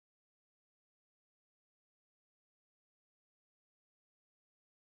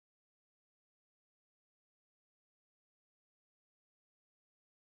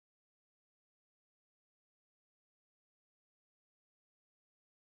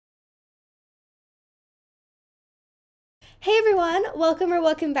Hey everyone,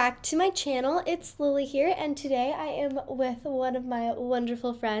 welcome back to my channel. It's Lily here, and today I am with one of my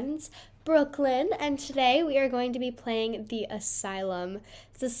wonderful friends, Brooklyn, and today we are going to be playing the Asylum.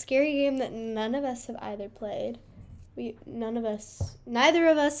 It's a scary game that none of us have either played. Neither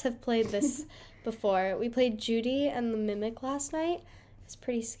of us have played this before. We played Judy and the Mimic last night. It's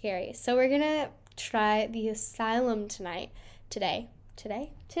pretty scary. So we're gonna try the Asylum today. You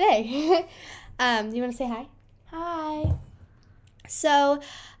wanna say hi? Hi. So,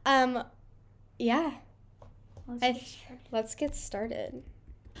 yeah. Let's Let's get started.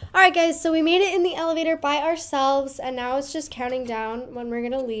 Alright guys, so we made it in the elevator by ourselves, and now it's just counting down when we're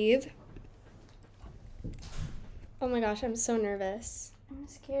gonna leave. Oh my gosh, I'm so nervous. I'm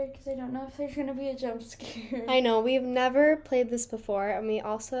scared because I don't know if there's going to be a jump scare. I know, we've never played this before, and we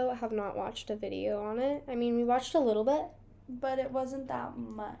also have not watched a video on it. I mean, we watched a little bit. But it wasn't that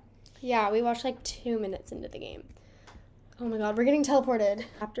much. Yeah, we watched like 2 minutes into the game. Oh my god, we're getting teleported.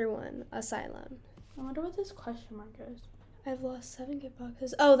 Chapter 1, Asylum. I wonder what this question mark is. I've lost 7 gift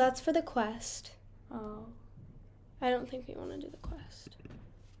boxes. Oh, that's for the quest. Oh. I don't think we want to do the quest.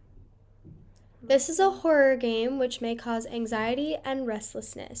 This is a horror game which may cause anxiety and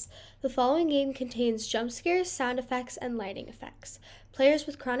restlessness. The following game contains jump scares, sound effects, and lighting effects. Players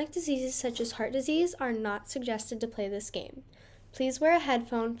with chronic diseases such as heart disease are not suggested to play this game. Please wear a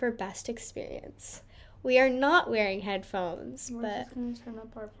headphone for best experience. We are not wearing headphones, We're just going to turn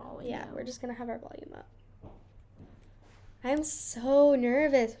up our volume. Yeah, we're just going to have our volume up. I'm so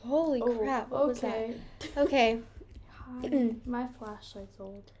nervous. Holy crap. What was that? Okay. Hi. My flashlight's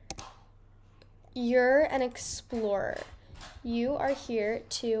old. You're an explorer. You are here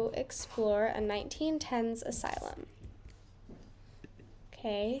to explore a 1910s asylum.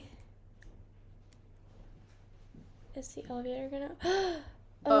 Okay. Is the elevator gonna...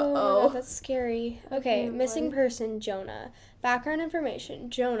 Oh my god, that's scary. Okay, missing person, Jonah. Background information.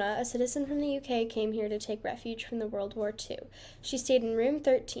 Jonah, a citizen from the UK, came here to take refuge from the World War II. She stayed in room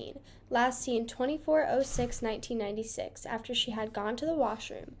 13, last seen 24/06/1996, after she had gone to the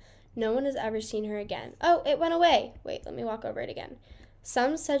washroom. No one has ever seen her again. Oh, it went away. Wait, let me walk over it again.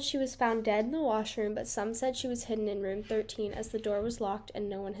 Some said she was found dead in the washroom, but some said she was hidden in room 13 as the door was locked and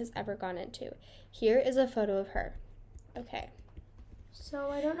no one has ever gone into. Here is a photo of her. Okay.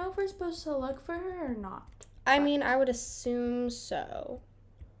 So I don't know if we're supposed to look for her or not. I mean, I would assume so.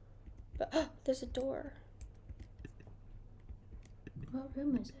 But, oh, there's a door. What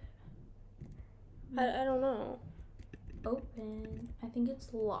room is it? I don't know. Open. I think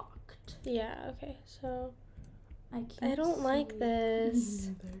it's locked. Yeah, okay, so I can't I don't like see. this.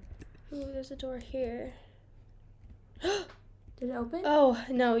 Ooh, there's a door here. Did it open? Oh,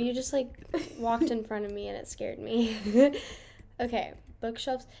 no, you just like walked in front of me and it scared me. Okay,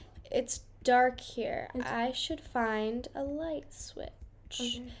 bookshelves. It's dark here. I should find a light switch.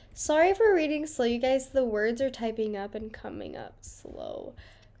 Okay. Sorry for reading slow, you guys. The words are typing up and coming up slow.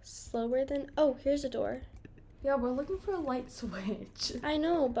 Slower than... Oh, here's a door. Yeah, we're looking for a light switch. I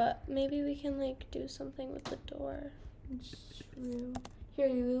know, but maybe we can like do something with the door. True. Here,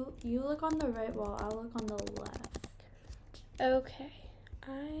 you look on the right wall. I'll look on the left. Okay.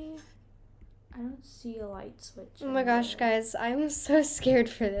 I don't see a light switch. Oh my gosh, guys, I'm so scared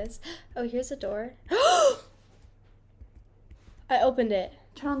for this. Oh, here's a door. I opened it.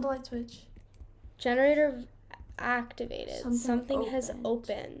 Turn on the light switch. Generator activated. Something opened. has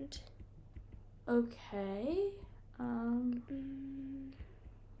opened. Okay.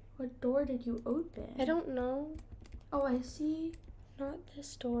 What door did you open? I don't know. Oh, I see. Not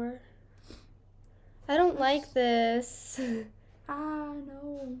this door. I don't like this.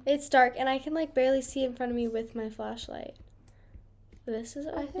 No. It's dark and I can like barely see in front of me with my flashlight. This is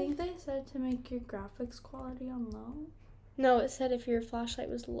open? I think they said to make your graphics quality on low. No, it said if your flashlight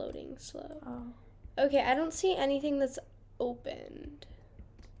was loading slow. Oh. Okay, I don't see anything that's opened.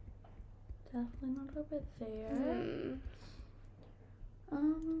 Definitely not over there.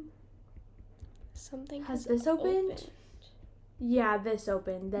 Something has this opened? Yeah, this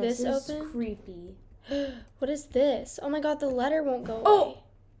opened. This is opened? Creepy. What is this? Oh my god, the letter won't go away. Oh!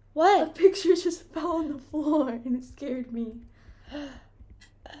 What? A picture just fell on the floor and it scared me. Oh,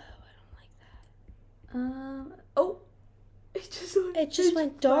 I don't like that. Oh! It just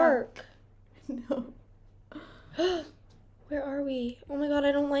went dark. No. Where are we? Oh my god,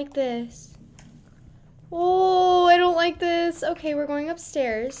 I don't like this. Oh, I don't like this. Okay, we're going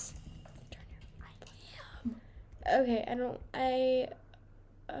upstairs. Okay,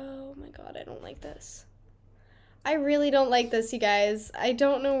 oh my god, I don't like this. I really don't like this, you guys. I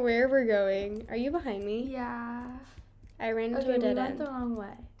don't know where we're going. Are you behind me? Yeah. I ran into a dead end. We went the wrong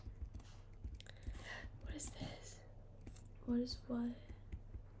way. What is this? What is what?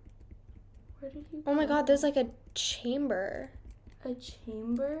 Where did you Oh my go? god, there's like a chamber. A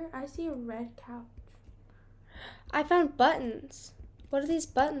chamber? I see a red couch. I found buttons. What do these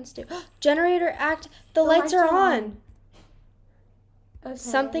buttons do? Generator act. The lights are on. Okay.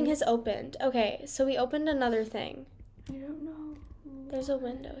 Something has opened. Okay, so we opened another thing. I don't know. There's a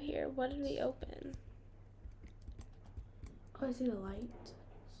window here. What did we open? Oh, I see the light.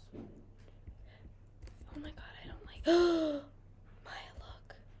 Oh my god, I don't like. Maya,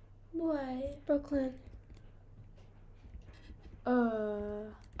 look. What? Brooklyn. Oh,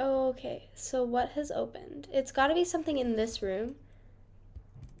 okay. So what has opened? It's got to be something in this room.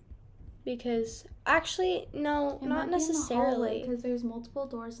 Because actually, no, not necessarily. Because there's multiple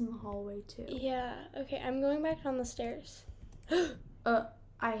doors in the hallway too. Yeah. Okay, I'm going back down the stairs.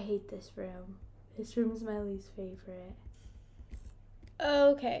 I hate this room. This room is my least favorite.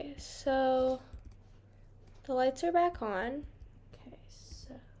 Okay, so the lights are back on. Okay,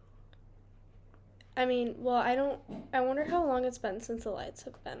 so I mean, well, I wonder how long it's been since the lights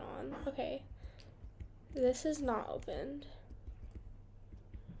have been on. Okay. This is not opened.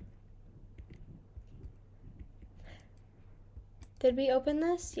 Did we open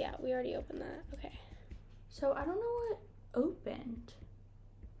this? Yeah, we already opened that. Okay. So I don't know what opened.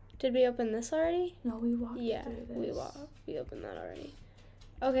 Did we open this already? No, we walked Yeah, through this. we opened that already.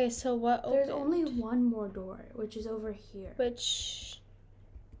 Okay, so what opened? There's only one more door, which is over here. Which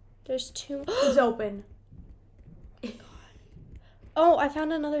there's two. It's open. Oh, I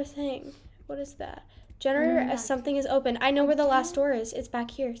found another thing. What is that? Generator as something is open. I know where the last door is. It's back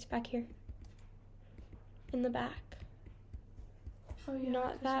here. It's back here. In the back. Oh yeah.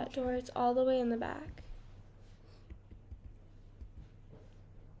 Not that door. It's all the way in the back.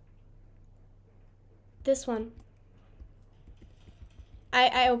 This one.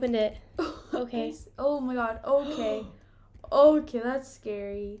 I opened it. Okay. Oh my god. Okay. Okay, that's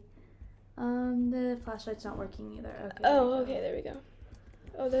scary. The flashlight's not working either. Okay. Oh, okay. There we go.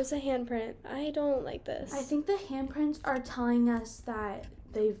 Oh, there's a handprint. I don't like this. I think the handprints are telling us that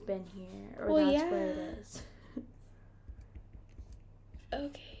they've been here, or Well, that's where it yeah. is.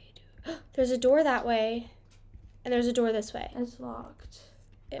 Okay. There's a door that way, and there's a door this way. It's locked.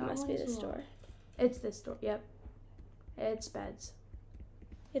 It That must be one's this locked. door. It's this door. Yep. It's beds.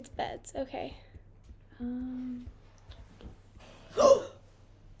 It's beds. Okay. What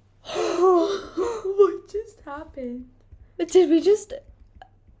just happened? Did we just...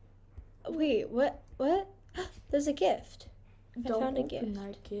 Wait, what? What? There's a gift. Don't found a open gift.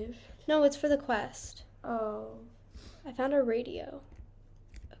 that gift. No, it's for the quest. Oh. I found a radio.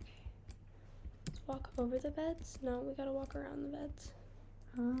 Okay. Let's walk over the beds. No, we gotta walk around the beds.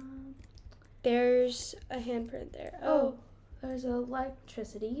 There's a handprint there. Oh. There's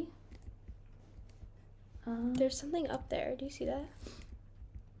electricity. There's something up there. Do you see that?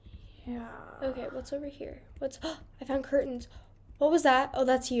 Yeah. Okay, what's over here? What's... I found curtains. What was that? Oh,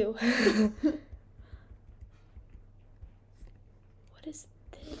 that's you. What is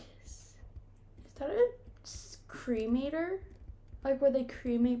this? Is that a cremator? Like where they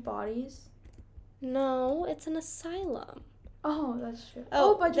cremate bodies? No, it's an asylum. Oh, that's true.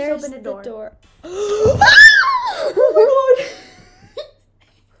 Oh, but just there's open a door. the door. Oh my god.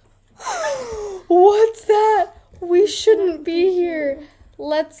 What's that? We shouldn't be here.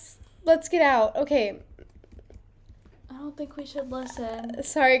 Let's get out. Okay. I don't think we should listen.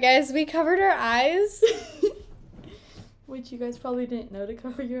 Sorry, guys. We covered our eyes. Which you guys probably didn't know to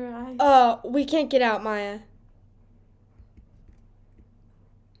cover your eyes. We can't get out, Maya.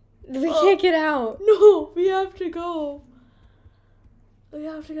 We can't get out. No, we have to go. We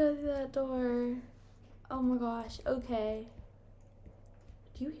have to go through that door. Oh my gosh. Okay.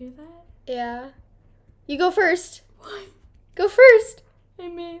 Do you hear that? Yeah. You go first. What? Go first. I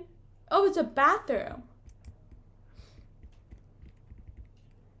mean, oh, it's a bathroom.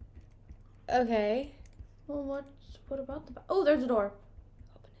 Okay. Well, what about the oh, there's a door.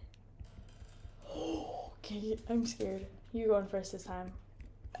 Open it. Okay, I'm scared. You're going first this time.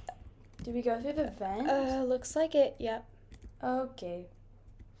 Did we go through the vent? Looks like it. Yep. Okay.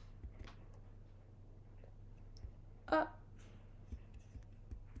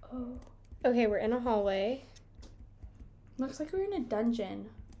 Oh. Okay, we're in a hallway. Looks like we're in a dungeon.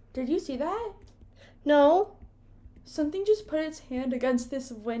 Did you see that? No. Something just put its hand against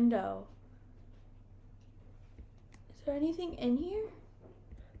this window. Is there anything in here?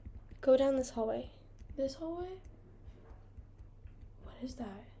 Go down this hallway. This hallway? What is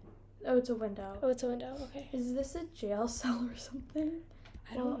that? Oh, it's a window. Oh, it's a window. Okay. Is this a jail cell or something?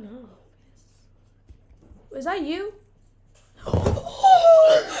 I don't know. Was that you?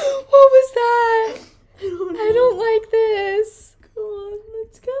 What was that? I don't know. I don't like this.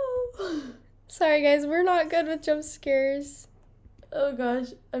 good with jump scares. Oh gosh,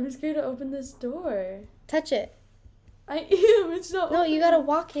 I'm scared to open this door. Touch it. I am. It's not. No, you gotta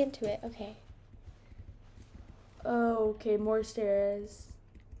walk into it. Okay. Oh, okay. More stairs.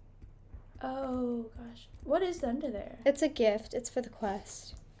 Oh gosh, what is under there? It's a gift. It's for the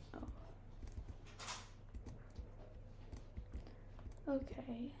quest.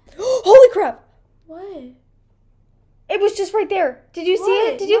 Okay. Holy crap! What? It was just right there. Did you see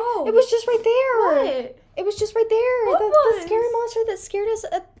What? it? Did you? No. It was just right there. What? It was just right there. What The was? scary monster that scared us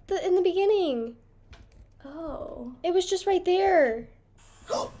in the beginning. Oh. It was just right there.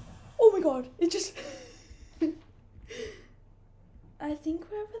 Oh my god! It just. I think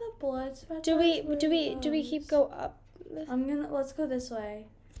wherever the blood's about. Do we keep go up? Let's go this way.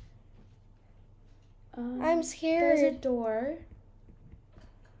 I'm scared. There's a door.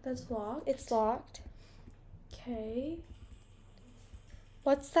 That's locked. It's locked. Okay.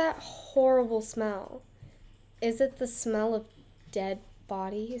 What's that horrible smell? Is it the smell of dead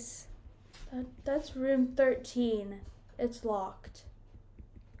bodies? That's room 13. It's locked.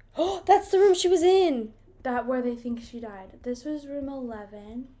 Oh, that's the room she was in. That where they think she died. This was room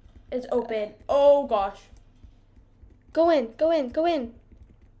 11. It's open. Oh gosh. Go in. Go in. Go in.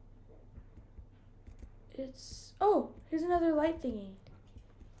 It's. Oh, here's another light thingy.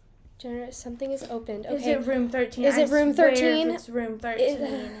 Jenna, something is opened. Okay. Is it room 13? Is it room 13? It's room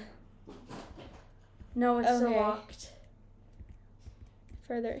 13. No, it's still Okay. locked.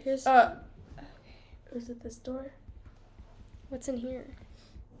 Further. Here's. Is it this door? What's in here?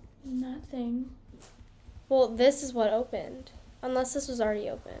 Nothing. Well, this is what opened. Unless this was already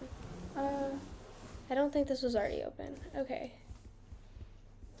open. I I don't think this was already open. Okay.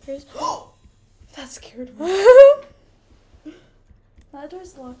 Here's. That scared me. That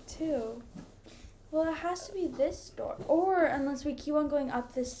door's locked too. Well, it has to be this door. Or unless we keep on going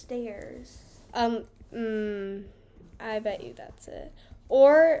up the stairs. I bet you that's it.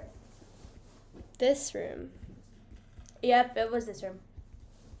 Or this room. Yep, it was this room.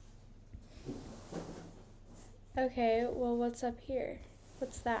 Okay, well, what's up here?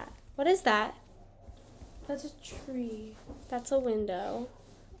 What's that? What is that? That's a tree. That's a window.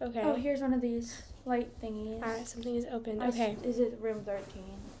 Okay. Oh, here's one of these light thingies. Alright, something is open. Okay. Is it room 13?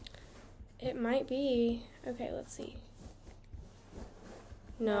 It might be. Okay, let's see.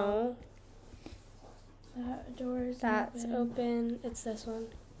 No. That door is That's open. It's this one.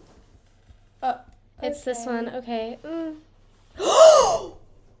 It's Okay. this one. Okay.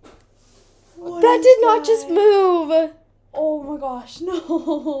 What That is did not just that? move. Oh my gosh,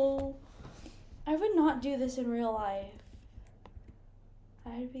 no. I would not do this in real life.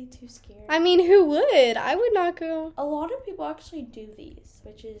 I'd be too scared. I mean, who would? I would not go. A lot of people actually do these,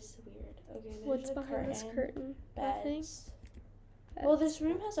 which is weird. Okay, there's What's a behind this curtain? Nothing. Beds. Well, this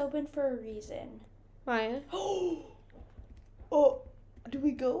room has opened for a reason. Maya. Oh, do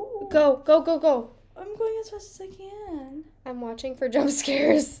we go? Go, go, go, go. I'm going as fast as I can. I'm watching for jump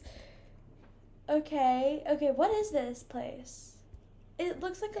scares. Okay, what is this place? It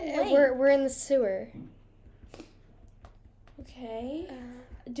looks like a lake. We're in the sewer. Okay.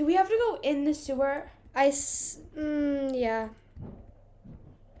 Do we have to go in the sewer? Yeah.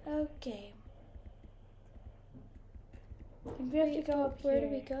 Okay. I think we have to go up Where here.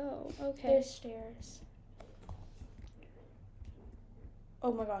 do we go? Okay. There's stairs.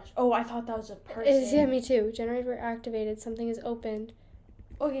 Oh my gosh. Oh, I thought that was a person. Yeah, me too. Generator activated. Something is opened.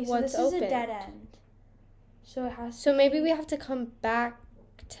 Okay, so What's this is a opened? dead end. So it has to So maybe be- we have to come back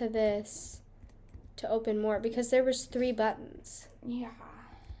to this to open more because there was 3 buttons. Yeah.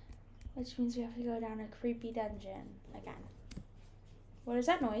 Which means we have to go down a creepy dungeon again. What is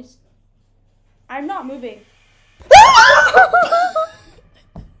that noise? I'm not moving.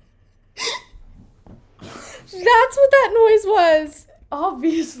 That's what that noise was.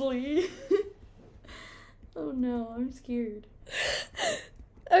 Obviously. Oh no, I'm scared.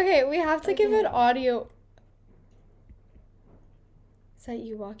 Okay, we have to give Okay. it audio. Is that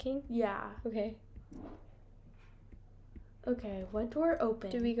you walking? Yeah. Okay. Okay, what door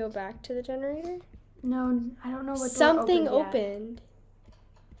opened? Do we go back to the generator? No, I don't know what Something door opened. opened. Yet.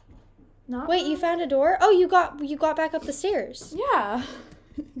 Not Wait, you found a door? Oh, you got back up the stairs. Yeah.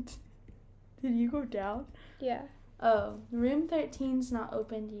 Did you go down? Yeah. Oh, room 13's not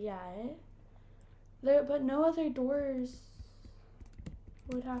opened yet. But no other doors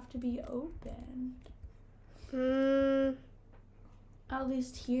would have to be opened. At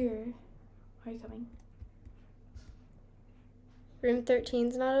least here. Are you coming? Room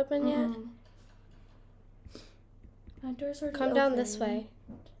 13's not open yet? Mm-mm. That door's already Come down this open. way.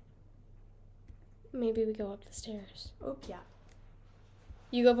 Maybe we go up the stairs. Oh, yeah.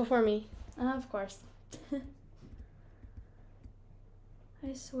 You go before me. Of course.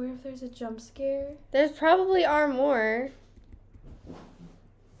 I swear if there's a jump scare. There's probably are more.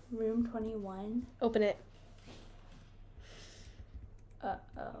 Room 21. Open it.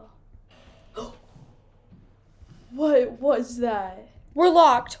 Uh-oh. What was that? We're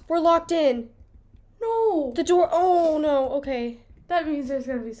locked. We're locked in. No! The door. Oh, no. Okay. That means there's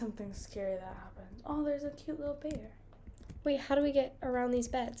gonna be something scary that happens. Oh, there's a cute little bear. Wait, how do we get around these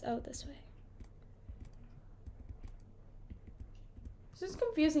beds? Oh, this way. It's just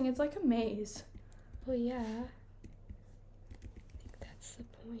confusing. It's like a maze. Oh, yeah. I think that's the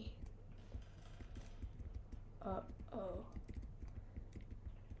point. Uh-oh.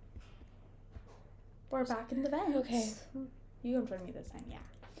 We're back in the vents. Okay. You in front of me this time, yeah.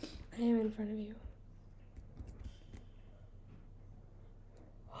 I am in front of you.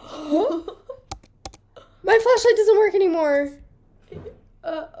 My flashlight doesn't work anymore.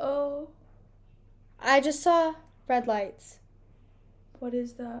 Uh-oh. I just saw red lights. What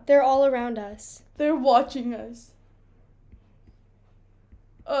is that? They're all around us. They're watching us.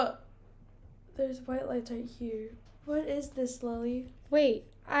 There's white lights right here. What is this, Lily? Wait,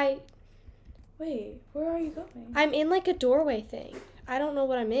 Wait, where are you going? I'm in like a doorway thing. I don't know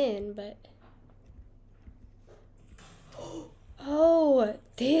what I'm in, but... Oh,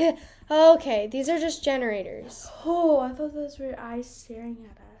 okay, these are just generators. Oh, I thought those were eyes staring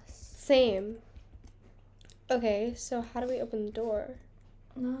at us. Same. Okay, so how do we open the door?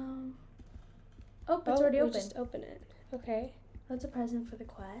 No. Oh, it's already open. Just open it. Okay. That's a present for the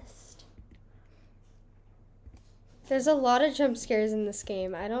quest. There's a lot of jump scares in this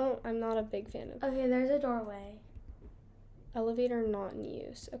game. I'm not a big fan of Okay, there's a doorway. Elevator not in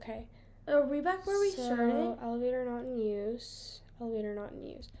use. Okay. Are we back where we started? Elevator not in use. Elevator not in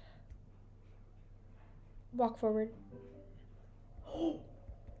use. Walk forward.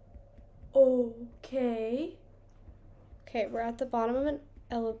 Okay. Okay, we're at the bottom of an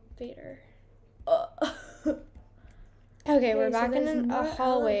elevator. Okay, Okay, we're so back in there's a more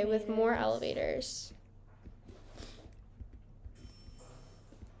hallway with more elevators.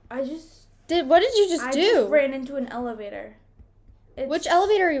 elevators. What did you just do? I just ran into an elevator. Which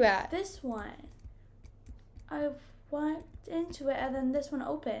elevator are you at? This one. I went into it and then this one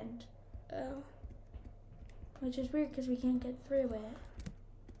opened. Oh. Which is weird because we can't get through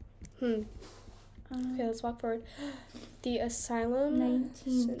it. Okay, let's walk forward. The Asylum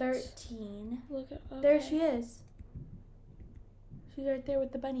 1913. Look at okay. There she is. She's right there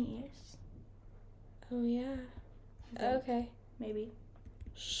with the bunny ears. Oh yeah. Okay. Maybe.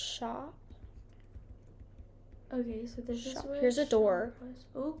 Shop. Okay, so this is where Here's a door.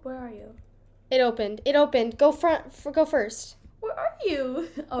 Oh, where are you? It opened. It opened. Go go first. Where are you?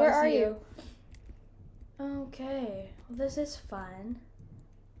 Oh, where are you? Okay. Well, this is fun.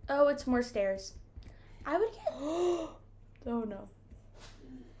 Oh, it's more stairs. I would get... Oh, no.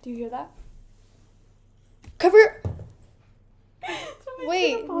 Do you hear that? Cover...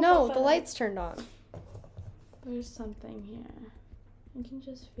 Wait, no, the light's turned on. There's something here. You can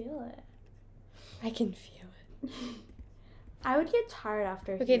just feel it. I can feel it. I would get tired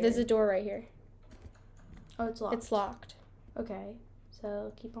after Okay, there's a door right here. Oh, it's locked. It's locked. Okay,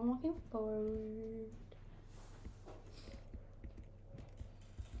 so keep on walking forward.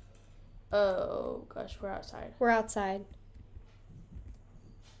 Oh, gosh, we're outside. We're outside.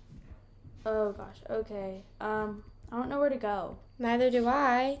 Oh, gosh, okay. I don't know where to go. Neither do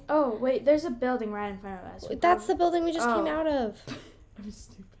I. Oh, wait, there's a building right in front of us. That's the building we just came out of. I'm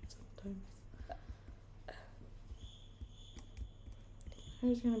stupid sometimes.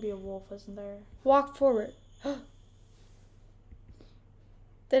 There's gonna be a wolf, isn't there? Walk forward. Did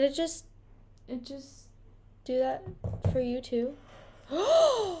it just do that for you too?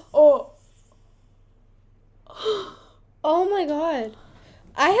 Oh. Oh my god.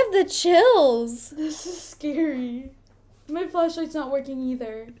 I have the chills. This is scary. My flashlight's not working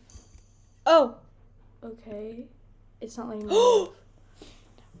either. Oh. Okay. It's not letting me move.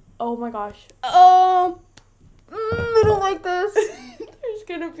 Oh my gosh. I don't like this. There's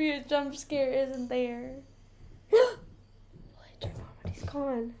gonna be a jump scare, isn't there? Turn on when he's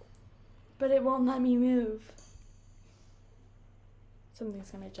gone. But it won't let me move. Something's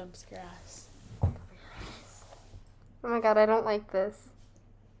gonna jump scare us. Oh my god, I don't like this.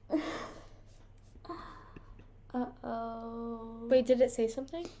 Uh-oh. Wait, did it say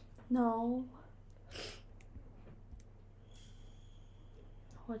something? No.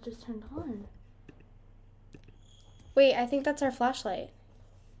 What just turned on? Wait, I think that's our flashlight.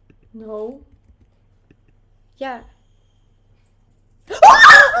 No. Yeah.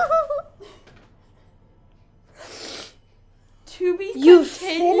 To be You continued?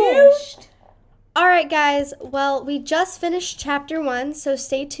 finished. All right, guys, well, we just finished chapter 1, so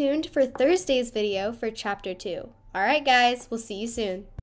stay tuned for Thursday's video for chapter 2. All right, guys, we'll see you soon.